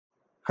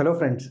Hello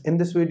friends, in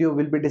this video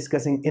we'll be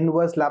discussing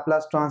inverse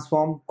Laplace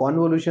transform,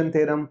 convolution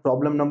theorem,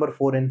 problem number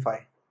 4 and 5.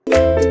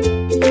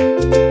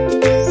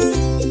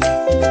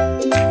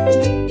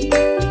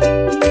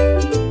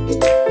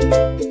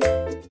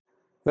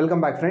 Welcome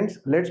back friends.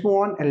 Let's move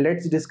on and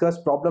let's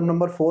discuss problem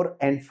number 4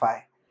 and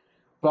 5.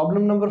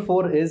 Problem number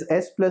 4 is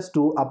s plus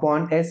 2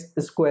 upon s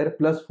square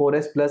plus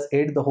 4s plus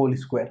 8 the whole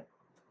square.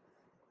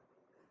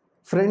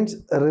 Friends,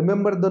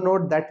 remember the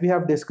note that we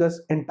have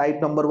discussed in type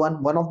number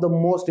 1, one of the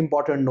most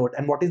important note.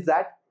 And what is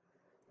that?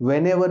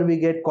 Whenever we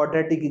get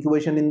quadratic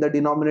equation in the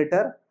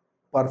denominator,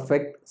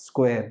 perfect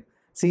square.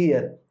 See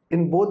here,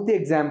 in both the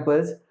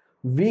examples,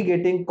 we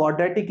getting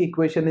quadratic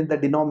equation in the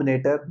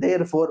denominator.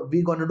 Therefore,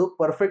 we gonna do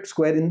perfect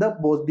square in the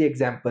both the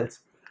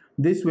examples.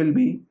 This will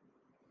be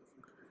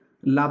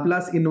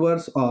Laplace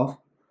inverse of,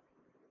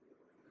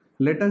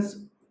 let us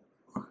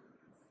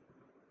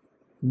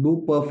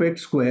do perfect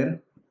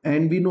square.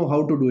 And we know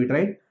how to do it,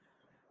 right?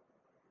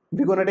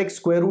 We're gonna take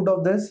square root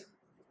of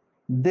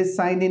this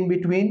sign in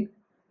between,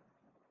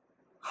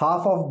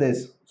 half of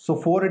this, so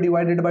 4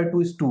 divided by 2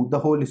 is 2, the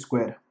whole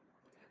square.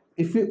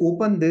 If we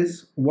open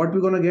this, what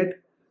we're gonna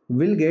get?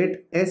 We'll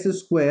get s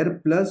square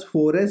plus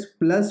 4s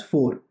plus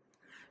 4.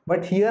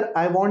 But here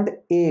I want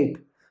 8,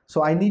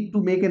 so I need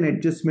to make an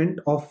adjustment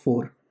of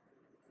 4.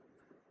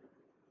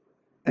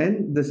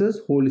 And this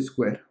is whole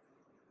square.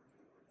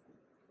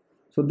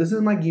 So this is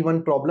my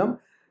given problem.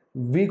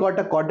 We got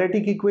a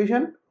quadratic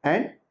equation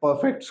and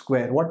perfect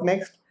square. What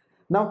next?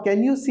 Now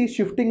can you see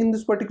shifting in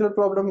this particular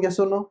problem? Yes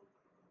or no?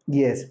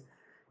 Yes,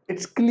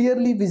 it's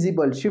clearly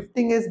visible.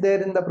 Shifting is there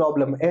in the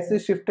problem. S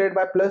is shifted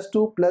by plus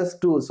 2 plus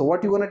 2. So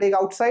what you gonna take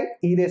outside?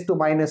 E raised to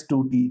minus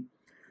 2t.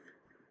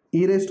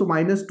 E raised to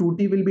minus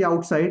 2t will be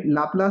outside.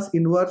 Laplace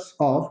inverse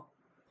of,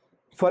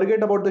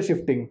 forget about the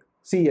shifting.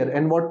 See here,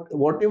 and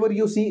whatever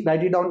you see,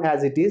 write it down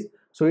as it is.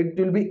 So it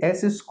will be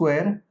s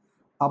square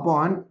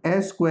upon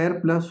s square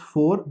plus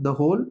 4 the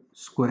whole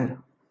square.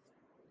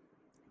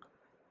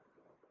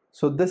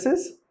 So this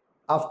is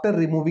after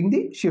removing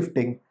the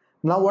shifting.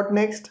 Now what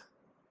next?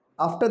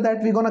 After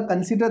that we're gonna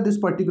consider this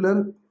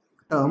particular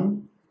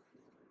term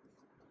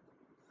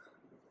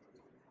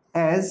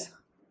as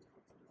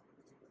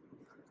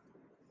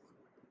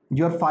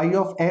your phi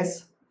of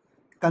s.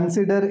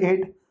 Consider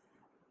it.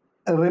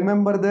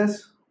 Remember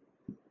this.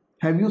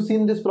 Have you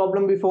seen this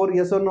problem before?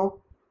 Yes or no?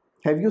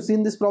 Have you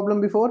seen this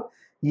problem before?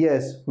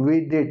 Yes,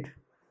 we did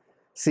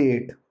see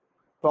it.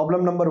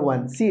 Problem number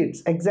 1. See,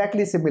 it's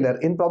exactly similar.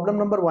 In problem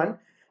number 1,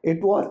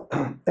 it was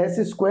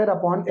s square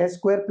upon s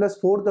square plus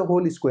 4 the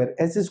whole square.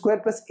 S square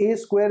plus a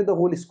square the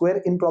whole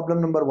square in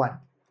problem number 1.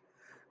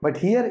 But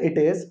here it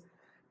is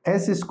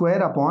s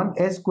square upon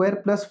s square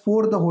plus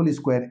 4 the whole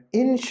square.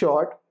 In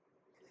short,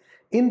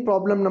 in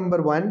problem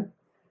number 1,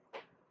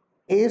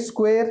 a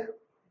square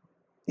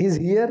is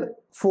here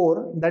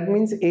 4. That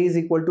means a is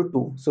equal to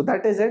 2. So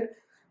that is it.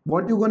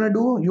 What you gonna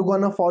do? You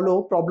gonna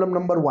follow problem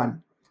number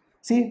 1.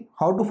 See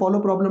how to follow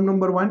problem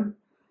number 1.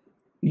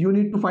 You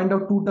need to find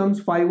out two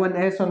terms, phi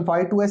 1s and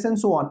phi 2s and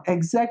so on.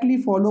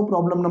 Exactly follow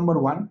problem number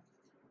 1.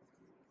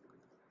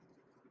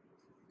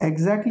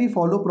 Exactly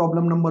follow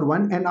problem number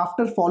 1, and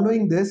after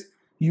following this,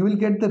 you will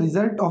get the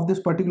result of this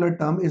particular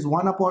term is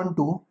 1 upon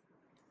 2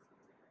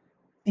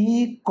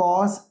 t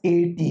cos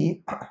at.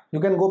 You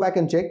can go back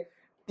and check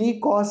t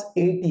cos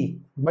at,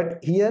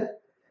 but here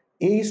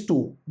a is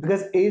 2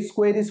 because a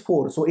square is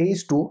 4, so a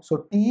is 2,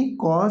 so t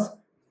cos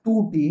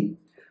 2t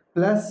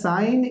plus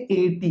sine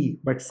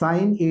at, but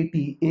sine at,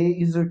 a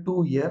is a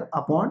 2 here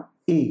upon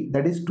a,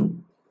 that is 2.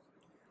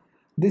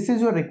 This is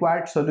your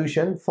required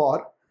solution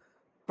for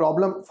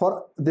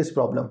this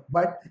problem,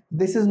 but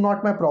this is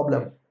not my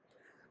problem.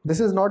 This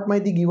is not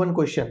the given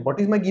question. What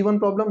is my given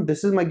problem?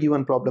 This is my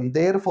given problem.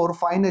 Therefore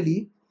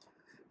finally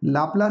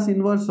Laplace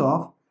inverse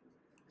of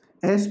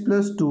s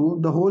plus 2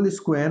 the whole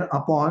square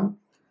upon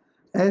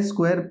s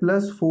square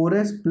plus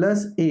 4s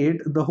plus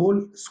 8 the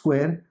whole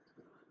square.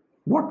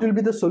 What will be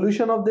the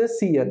solution of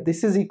this? See here,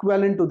 this is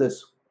equivalent to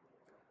this.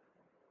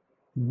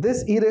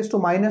 This e raised to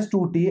minus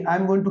 2t, I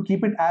am going to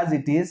keep it as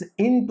it is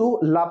into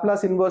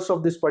Laplace inverse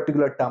of this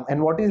particular term.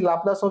 And what is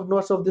Laplace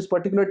inverse of this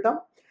particular term?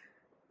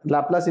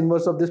 Laplace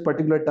inverse of this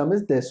particular term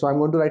is this. So I am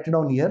going to write it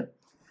down here.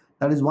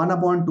 That is 1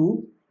 upon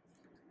 2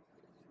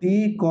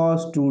 t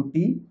cos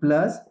 2t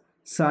plus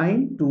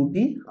sine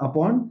 2t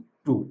upon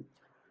 2.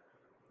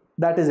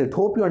 That is it.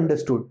 Hope you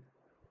understood.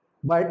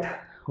 But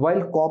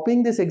while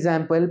copying this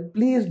example,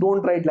 please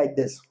don't write like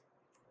this.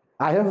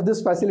 I have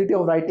this facility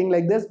of writing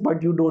like this,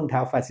 but you don't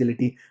have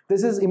facility.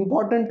 This is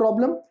important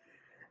problem.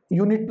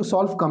 You need to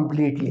solve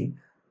completely.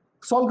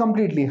 Solve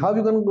completely. How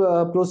you can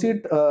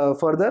proceed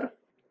further?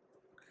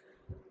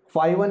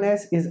 Phi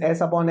 1s is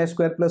s upon s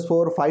square plus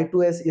 4. Phi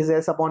 2s is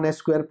s upon s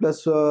square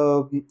plus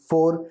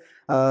 4.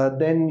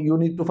 Then you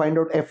need to find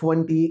out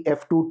f1t,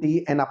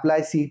 f2t and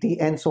apply ct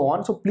and so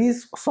on. So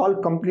please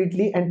solve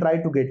completely and try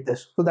to get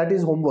this. So that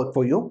is homework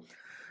for you.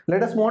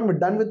 Let us move on. We're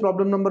done with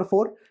problem number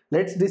 4.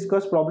 Let's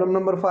discuss problem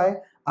number 5.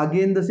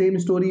 Again the same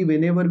story.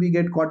 Whenever we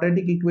get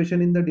quadratic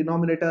equation in the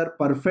denominator,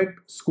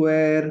 perfect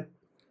square.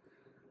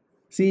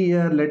 See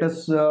here, let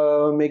us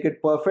make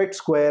it perfect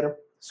square.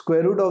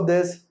 Square root of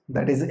this,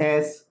 that is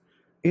s.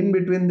 In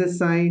between this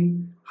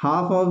sign,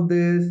 half of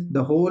this,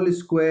 the whole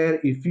square.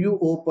 If you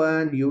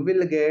open, you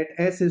will get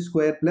s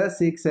square plus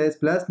 6s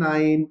plus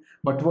 9.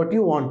 But what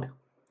you want?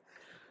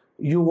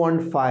 You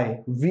want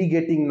 5. We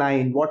getting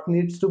 9. What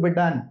needs to be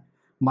done?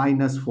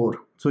 Minus 4.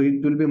 So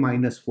it will be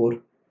minus 4.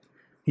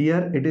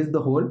 Here it is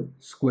the whole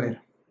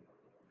square.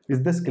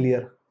 Is this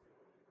clear?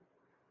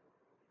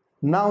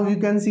 Now you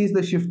can see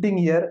the shifting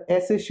here.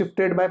 S is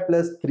shifted by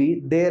plus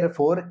 3.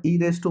 Therefore, e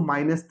raised to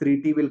minus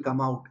 3t will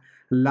come out.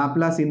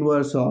 Laplace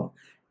inverse of.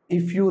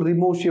 If you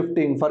remove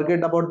shifting,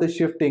 forget about the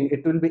shifting.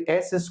 It will be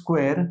s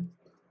square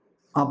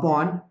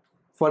upon,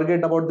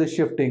 forget about the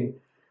shifting,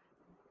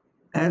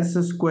 s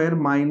square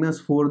minus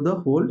 4 the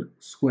whole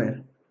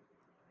square.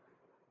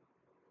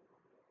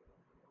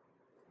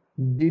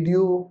 Did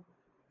you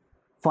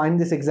find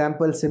this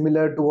example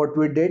similar to what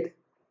we did?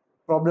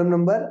 Problem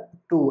number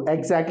 2,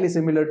 exactly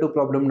similar to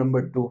problem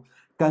number 2.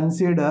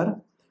 Consider,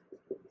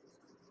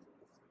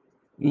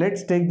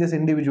 let's take this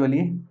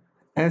individually,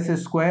 s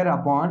square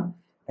upon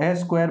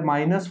s square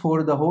minus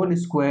 4 the whole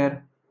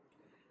square.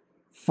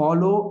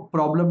 Follow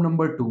problem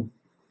number 2.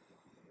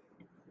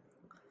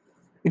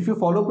 If you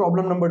follow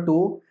problem number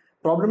 2,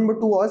 problem number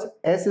 2 was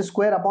s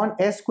square upon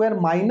s square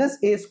minus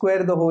a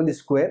square the whole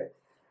square,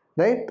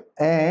 right?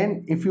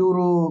 And if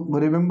you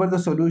remember the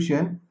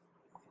solution,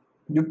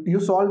 you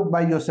solved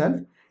by yourself.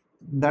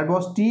 That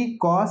was t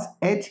cos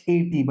hat,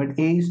 but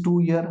a is 2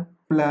 here,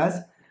 plus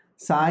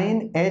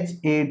sin hat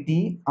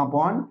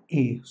upon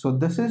a. So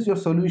this is your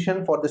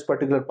solution for this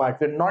particular part.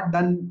 We're not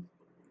done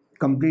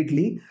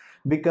completely,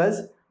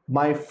 because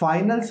my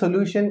final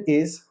solution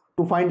is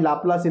to find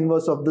Laplace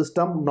inverse of this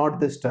term, not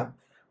this term.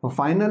 So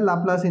final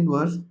Laplace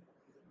inverse,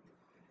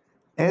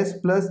 s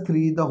plus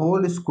 3 the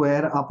whole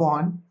square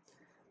upon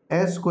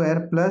s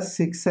square plus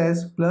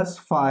 6s plus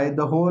 5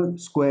 the whole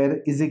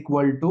square is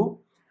equal to,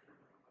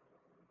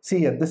 see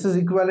here, this is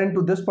equivalent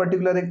to this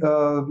particular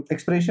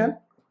expression,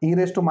 e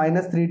raised to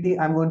minus 3t.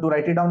 I'm going to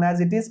write it down as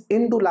it is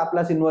into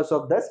Laplace inverse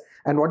of this.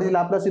 And what is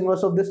Laplace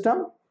inverse of this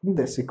term?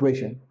 This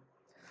equation.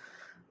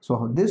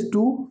 So this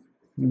 2,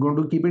 I'm going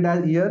to keep it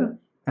as here,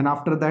 and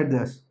after that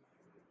this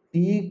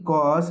t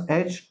cos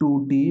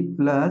h2t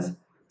plus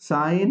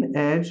sin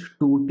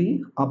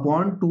h2t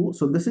upon 2.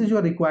 So this is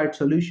your required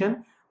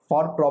solution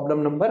for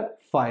problem number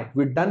 5.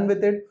 We're done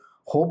with it.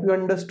 Hope you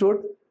understood.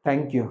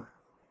 Thank you.